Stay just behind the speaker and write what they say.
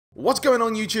What's going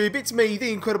on YouTube? It's me,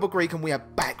 the Incredible Greek, and we are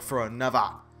back for another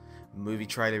movie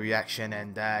trailer reaction,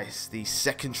 and it's the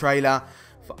second trailer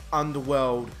for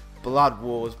Underworld Blood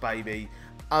Wars, baby.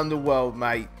 Underworld,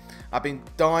 mate. I've been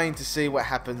dying to see what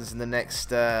happens in the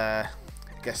next, I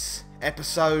guess,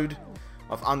 episode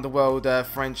of Underworld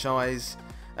franchise.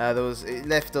 It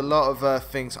left a lot of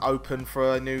things open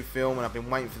for a new film, and I've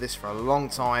been waiting for this for a long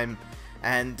time.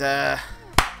 And we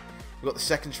got the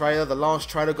second trailer. The last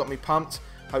trailer got me pumped.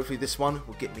 Hopefully this one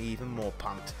will get me even more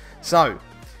pumped. So,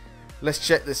 let's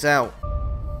check this out.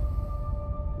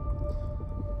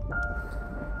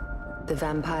 The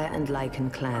vampire and lichen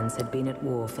clans had been at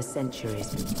war for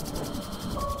centuries.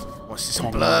 What's this,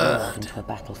 turning blur? the world into a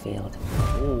battlefield.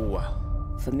 Ooh.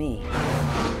 For me,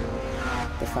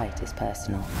 the fight is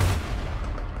personal.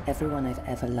 Everyone I've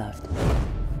ever loved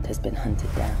has been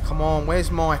hunted down. Come on,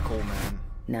 where's Michael, man?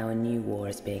 Now a new war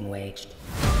is being waged.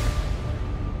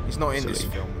 He's not in this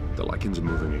film. The lichens are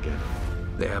moving again.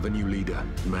 They have a new leader,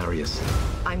 Marius.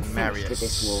 I'm finished with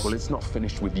this war. Well, it's not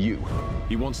finished with you.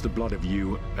 He wants the blood of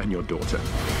you and your daughter.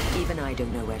 Even I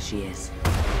don't know where she is.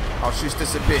 Oh, she's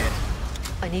disappeared.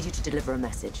 I need you to deliver a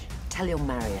message. Tell your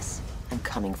Marius I'm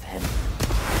coming for him.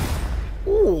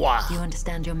 Ooh. Do you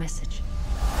understand your message?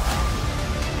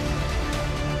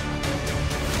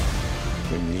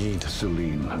 We need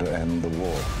Celine to end the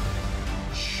war.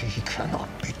 She cannot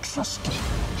be trusted.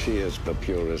 She is the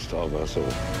purest of us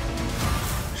all.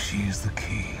 She is the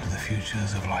key to the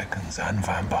futures of lichens and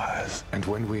vampires. And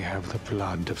when we have the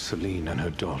blood of Celine and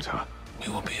her daughter,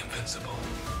 We will be invincible.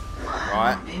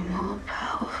 Right. Be more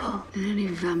powerful than any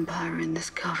vampire in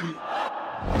this coven.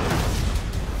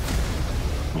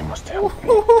 you must help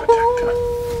me protect her.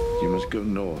 You must go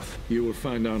north. You will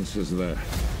find answers there.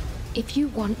 If you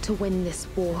want to win this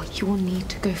war, you will need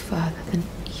to go further than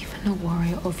even a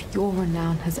warrior of your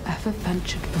renown has ever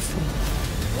ventured before.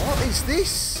 What is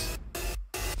this?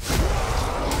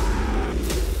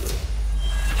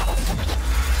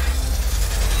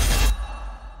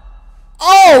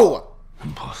 Oh!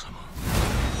 Impossible.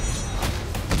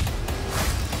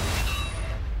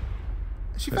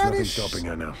 She There's nothing vanished. stopping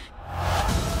her now.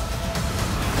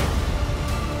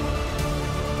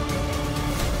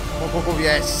 Oh,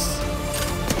 yes.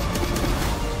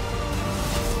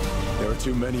 There are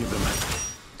too many of them.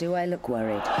 Do I look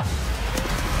worried?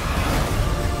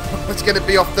 It's gonna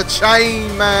be off the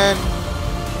chain, man.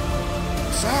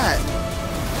 What's that?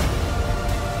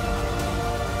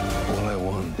 All I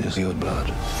want is your blood.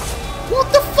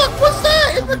 What the fuck was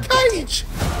that in the cage?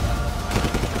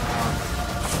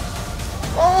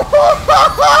 Oh,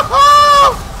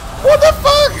 what the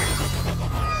fuck?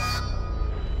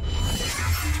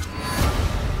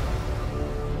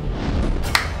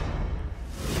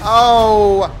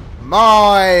 Oh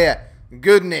my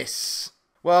goodness.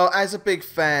 Well, as a big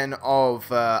fan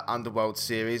of Underworld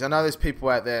series, I know there's people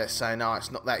out there saying, oh,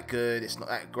 it's not that good, it's not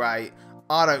that great.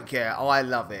 I don't care, I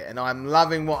love it, and I'm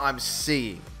loving what I'm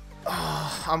seeing.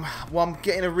 Oh, I'm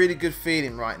getting a really good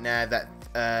feeling right now that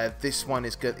this one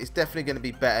is good. It's definitely going to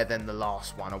be better than the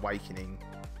last one, Awakening.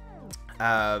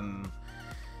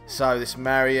 So this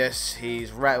Marius,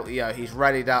 he's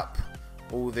rallied up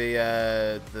all the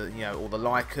all the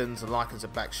lichens. The lichens are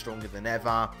back stronger than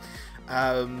ever.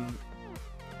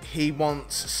 He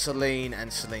wants Celine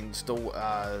and Celine's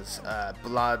daughter's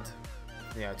blood,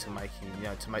 to make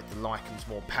the lichens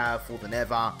more powerful than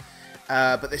ever.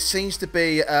 But there seems to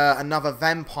be another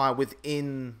vampire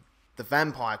within the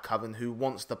vampire coven who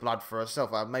wants the blood for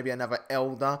herself. Maybe another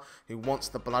elder who wants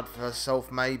the blood for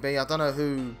herself. Maybe, I don't know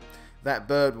who that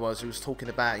bird was who was talking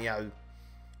about.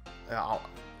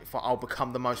 I'll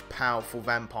become the most powerful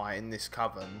vampire in this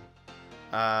coven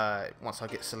once I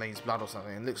get Celine's blood or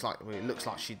something. It looks like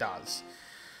she does.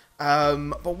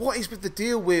 But what is with the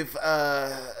deal with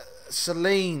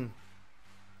Celine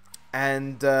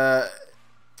and what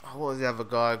was the other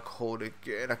guy called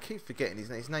again? I keep forgetting his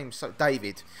name. His name's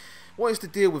David. What is the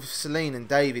deal with Celine and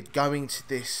David going to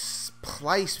this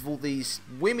place with all these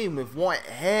women with white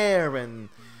hair and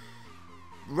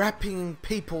wrapping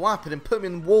people up and then putting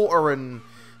them in water? And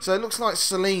so it looks like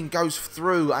Celine goes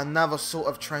through another sort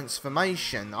of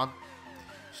transformation.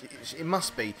 It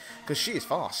must be, because she is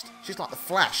fast. She's like the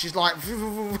Flash. She's like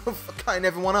cutting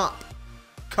everyone up.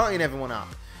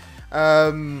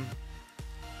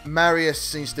 Marius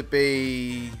seems to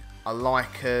be a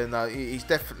lichen. He's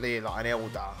definitely like an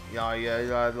elder.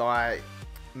 Like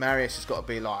Marius has got to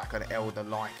be like an elder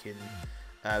lichen.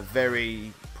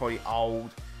 Very probably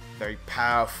old, very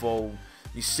powerful.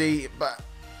 You see, but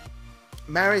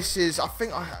Marius is, I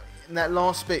think, in that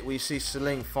last bit where you see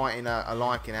Celine fighting a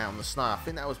lichen out on the snow, I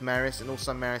think that was Marius, and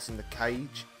also Marius in the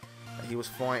cage. he was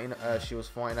fighting. She was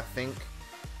fighting, I think.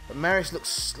 But Marius looks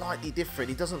slightly different.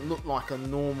 He doesn't look like a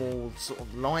normal sort of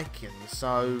Lycan.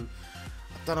 So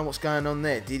I don't know what's going on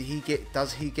there.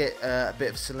 Does he get a bit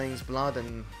of Celine's blood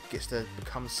and gets to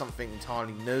become something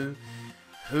entirely new?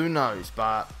 Who knows?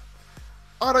 But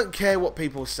I don't care what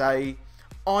people say.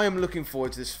 I am looking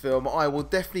forward to this film. I will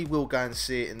definitely go and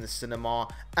see it in the cinema.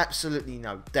 Absolutely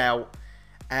no doubt.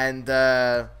 And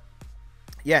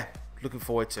yeah, looking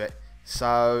forward to it.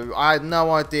 So I had no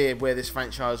idea where this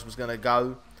franchise was going to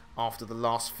go after the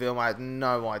last film. I had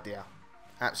no idea.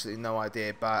 Absolutely no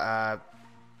idea. But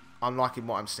I'm liking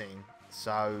what I'm seeing.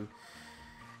 So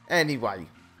anyway,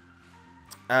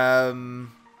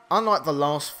 unlike the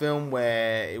last film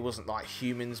where it wasn't like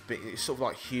humans, but it's sort of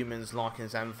like humans,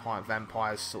 Lycans and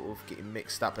vampires sort of getting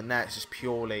mixed up, and now it's just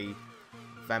purely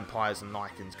vampires and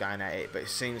Lycans going at it. But it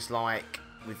seems like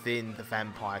within the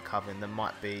vampire coven there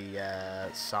might be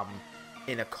some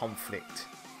inner conflict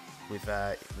with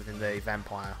within the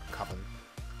vampire coven.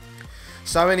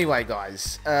 So anyway,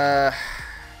 guys,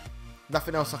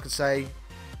 nothing else I can say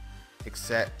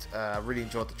except I really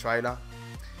enjoyed the trailer.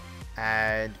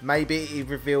 And maybe it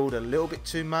revealed a little bit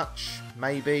too much.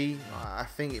 Maybe. I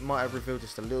think it might have revealed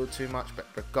just a little too much. But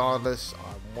regardless,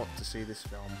 I want to see this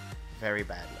film very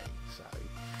badly. So,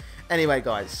 anyway,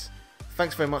 guys.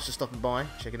 Thanks very much for stopping by,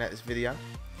 checking out this video.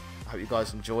 I hope you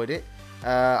guys enjoyed it.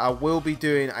 I will be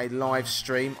doing a live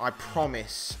stream. I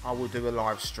promise I will do a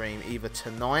live stream either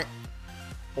tonight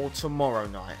or tomorrow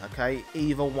night. Okay?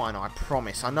 Either one, I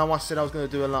promise. I know I said I was going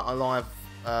to do a live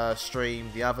stream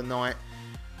the other night.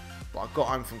 But I got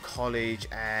home from college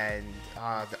and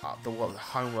the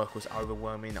homework was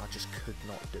overwhelming. I just could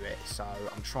not do it. So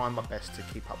I'm trying my best to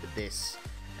keep up with this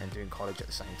and doing college at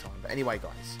the same time. But anyway,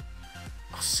 guys,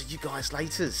 I'll see you guys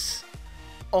later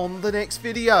on the next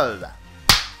video.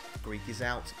 Greek is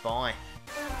out. Bye.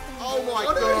 Oh my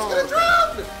god! He's gonna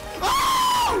drown!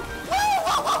 Oh!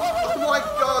 Oh my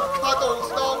god!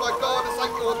 Cuddles! Oh my god! This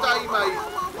ain't your day, mate.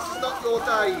 This is not your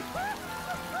day.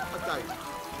 Okay.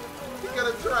 You're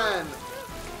gonna drown.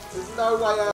 There's no way out.